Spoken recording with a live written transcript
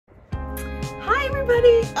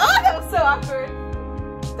everybody. Oh, that was so awkward.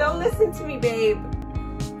 Don't listen to me, babe.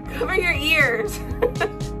 Cover your ears.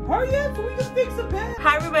 Hurry up so we can fix the bed.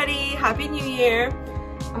 Hi, everybody. Happy New Year.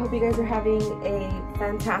 I hope you guys are having a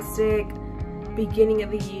fantastic beginning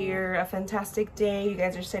of the year, a fantastic day. You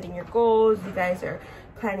guys are setting your goals. You guys are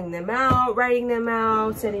planning them out, writing them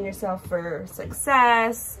out, setting yourself for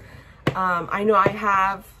success. I know I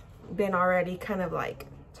have been already kind of like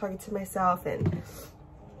talking to myself and,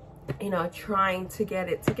 you know, trying to get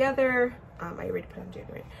it together. I already put on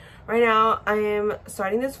January. Right now, I am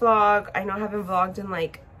starting this vlog. I know I haven't vlogged in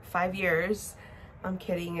like 5 years. I'm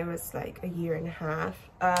kidding, it was like a year and a half.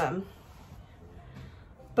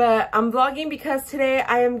 But I'm vlogging because today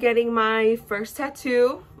I am getting my first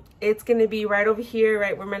tattoo. It's gonna be right over here,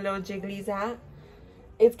 right where my little jiggly's at.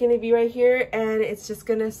 It's gonna be right here, and it's just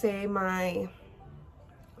gonna say my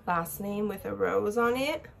last name with a rose on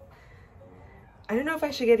it. I don't know if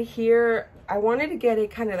I should get it here. I wanted to get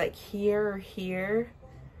it kind of like here or here.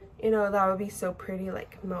 You know, that would be so pretty,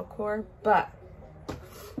 like Melkor. But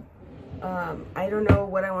I don't know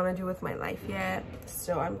what I want to do with my life yet.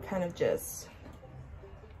 So I'm kind of just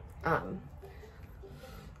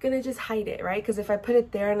gonna just hide it, right? Because if I put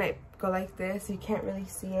it there and I go like this, you can't really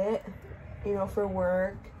see it, you know, for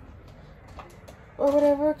work or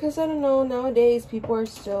whatever. Because I don't know, nowadays people are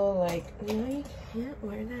still like, no, you can't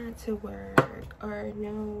wear that to work, or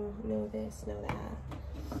no this, no that.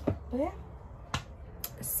 But yeah,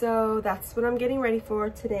 so that's what I'm getting ready for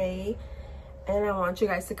today, and I want you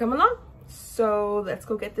guys to come along. So let's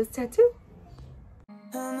go get this tattoo. I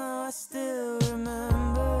know I still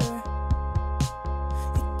remember.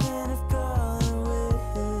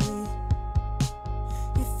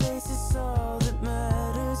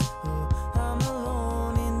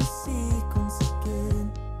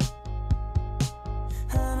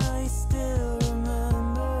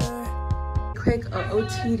 Quick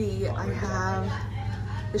OTD, I have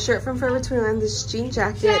the shirt from Forever 21, this jean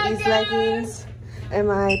jacket, these leggings, and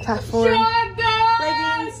my platform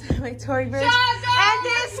leggings, my Tory Burch, and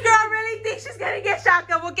this girl really thinks she's gonna get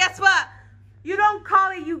shotgun. Well, guess what? You don't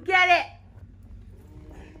call it, you get it.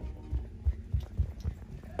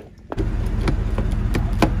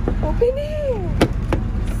 Open it.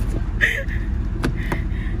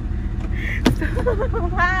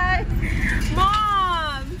 Hi,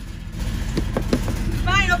 Mom.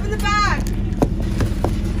 Fine, open the bag.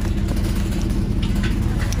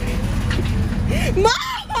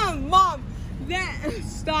 Mom,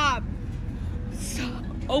 stop.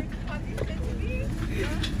 Oh.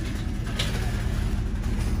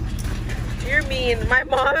 You're mean. My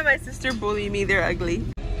mom and my sister bully me. They're ugly.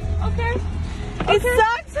 Okay. It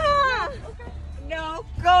sucks, huh? Okay. No,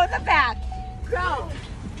 go in the back. Go. I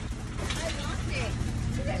lost it.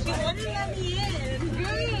 She wouldn't let me in.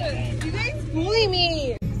 Good. You guys bully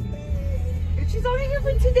me. She's only here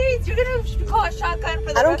for 2 days. You're gonna call a shotgun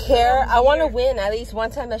for the I don't care. I want to win at least one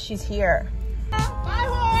time that she's here. Bye,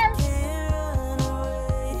 horse.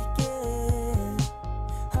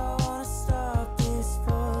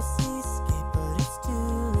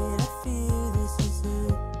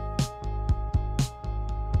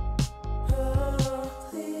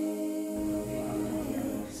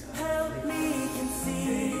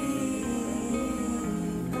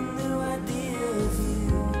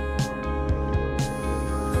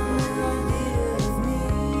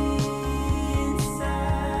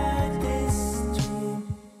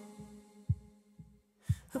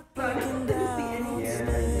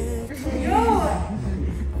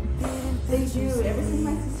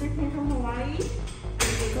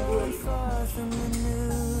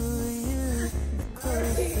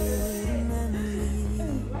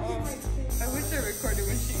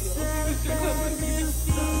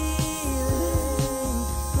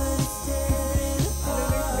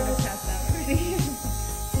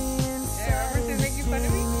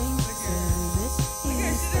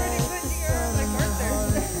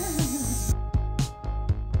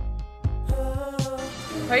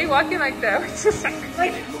 Why are you walking like that?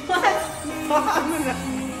 Like what?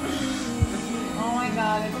 Oh my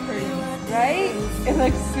god, it's pretty. Right? It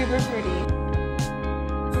looks super pretty.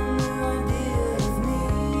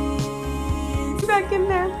 Back in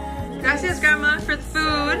there. Gracias, Grandma, for the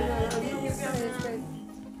food.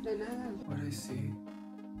 What I see,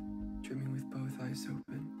 dreaming with both eyes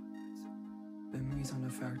open. Memories on a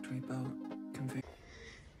factory belt.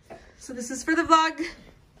 So this is for the vlog.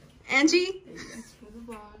 Angie? It's for the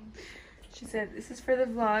vlog. She said, this is for the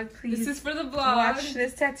vlog. Please. This is for the vlog. Watch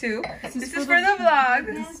this tattoo. This is for the vlog.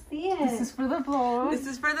 This is for the vlog. This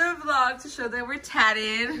is for the vlog to show that we're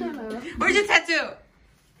tatted. Where's your tattoo?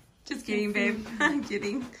 Just kidding, babe. I'm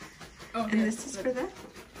kidding. And this is for the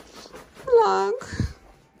vlog.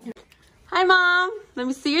 Hi, Mom. Let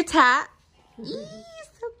me see your tat. Eee,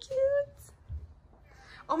 so cute.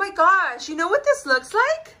 Oh my gosh, you know what this looks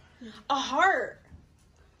like? A heart.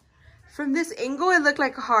 From this angle, it looked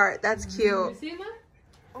like a heart. That's cute.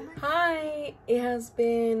 Hi, it has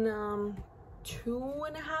been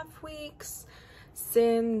 2.5 weeks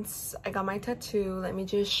since I got my tattoo. Let me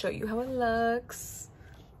just show you how it looks.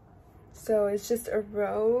 So it's just a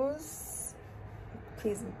rose.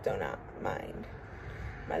 Please do not mind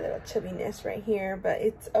my little chubbiness right here, but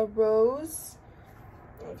it's a rose.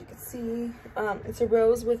 I don't know if you can see. It's a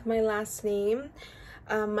rose with my last name.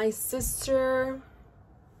 My sister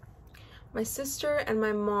and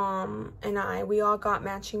my mom and we all got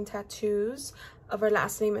matching tattoos of our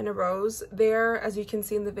last name and a rose. There, as you can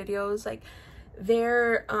see in the videos, like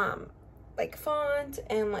their like font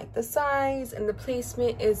and like the size and the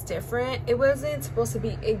placement is different. It wasn't supposed to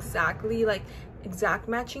be exactly like exact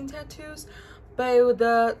matching tattoos, but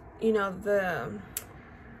the, you know, the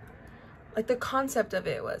concept of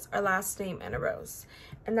it was our last name and a rose,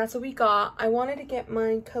 and that's what we got. I wanted to get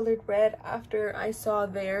mine colored red after I saw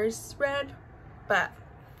theirs red, but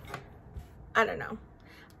I don't know.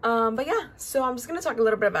 But yeah, so I'm just gonna talk a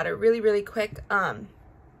little bit about it really quick.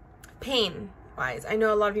 Pain wise, I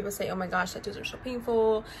know a lot of people say, oh my gosh, tattoos are so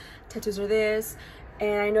painful, tattoos are this,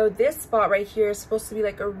 and I know this spot right here is supposed to be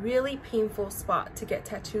like a really painful spot to get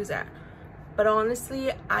tattoos at, but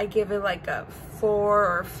honestly I give it like a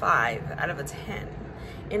 4 or 5 out of a 10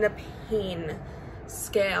 in a pain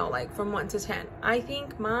scale, like from 1 to 10. I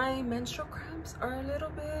think my menstrual cramps are a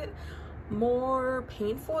little bit more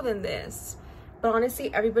painful than this, but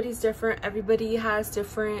honestly everybody's different. Everybody has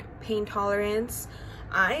different pain tolerance.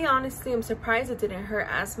 I honestly am surprised it didn't hurt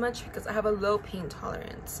as much because I have a low pain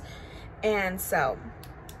tolerance. And so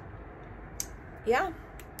yeah,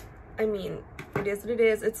 I mean, it is what it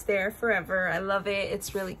is. It's there forever. I love it.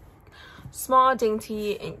 It's really small,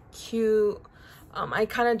 dainty, and cute. I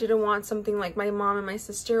kind of didn't want something like my mom and my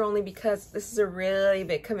sister, only because this is a really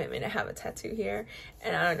big commitment to have a tattoo here,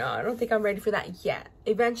 and I don't know, I don't think I'm ready for that yet.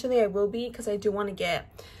 Eventually I will be, because I do want to get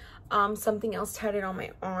something else tatted on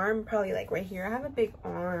my arm, probably like right here. I have a big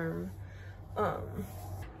arm.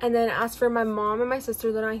 And then as for my mom and my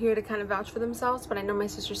sister, they're not here to kind of vouch for themselves, but I know my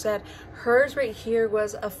sister said hers right here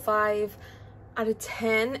was a 5 out of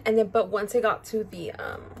 10, and then but once it got to the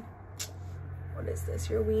what is this,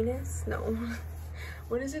 your weenus? No.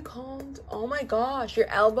 What is it called? Oh my gosh, your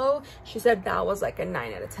elbow. She said that was like a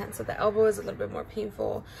 9 out of 10. So the elbow is a little bit more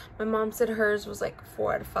painful. My mom said hers was like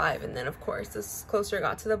 4 out of 5. And then of course, this closer it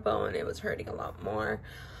got to the bone, it was hurting a lot more.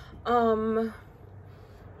 Let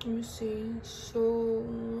me see.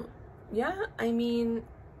 So yeah, I mean,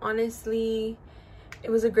 honestly, it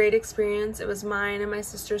was a great experience. It was mine and my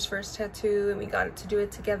sister's first tattoo, and we got to do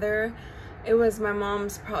it together. It was my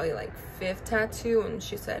mom's probably like 5th tattoo, and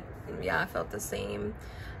she said, yeah, I felt the same.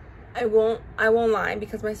 I won't lie,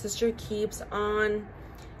 because my sister keeps on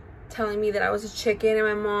telling me that I was a chicken, and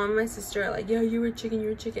my mom and my sister are like, yeah, you were a chicken, you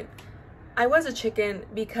were a chicken. I was a chicken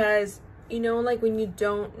because, you know, like when you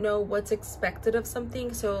don't know what's expected of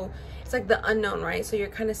something, so it's like the unknown, right? So you're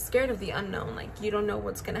kind of scared of the unknown, like you don't know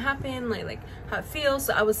what's gonna happen, like how it feels.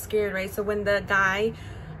 So I was scared, right? So when the guy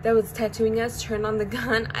that was tattooing us turned on the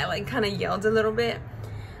gun, I like kind of yelled a little bit,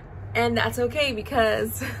 and that's okay,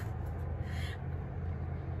 because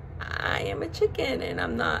I am a chicken and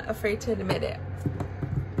I'm not afraid to admit it.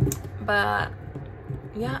 But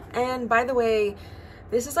yeah, and by the way,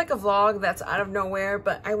 this is like a vlog that's out of nowhere,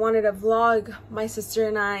 but I wanted to vlog my sister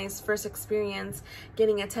and I's first experience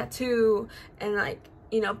getting a tattoo, and like,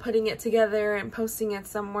 you know, putting it together and posting it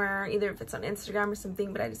somewhere, either if it's on Instagram or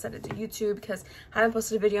something. But I decided to do YouTube because I haven't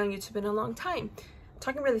posted a video on YouTube in a long time. I'm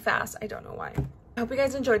talking really fast, I don't know why. I hope you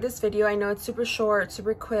guys enjoyed this video. I know it's super short,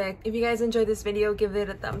 super quick. If you guys enjoyed this video, give it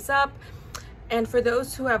a thumbs up. And for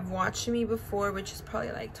those who have watched me before, which is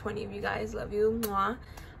probably like 20 of you guys, love you, mwah.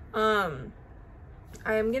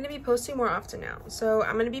 I am going to be posting more often now. So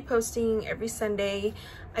I'm going to be posting every Sunday.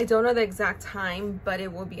 I don't know the exact time, but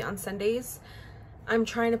it will be on Sundays. I'm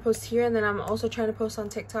trying to post here, and then I'm also trying to post on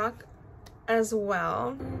TikTok as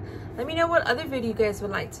well. Let me know what other video you guys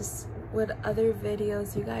would like to, what other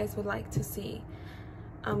videos you guys would like to see.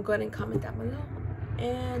 Go ahead and comment down below.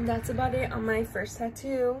 And that's about it on my first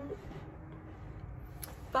tattoo.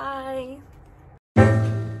 Bye.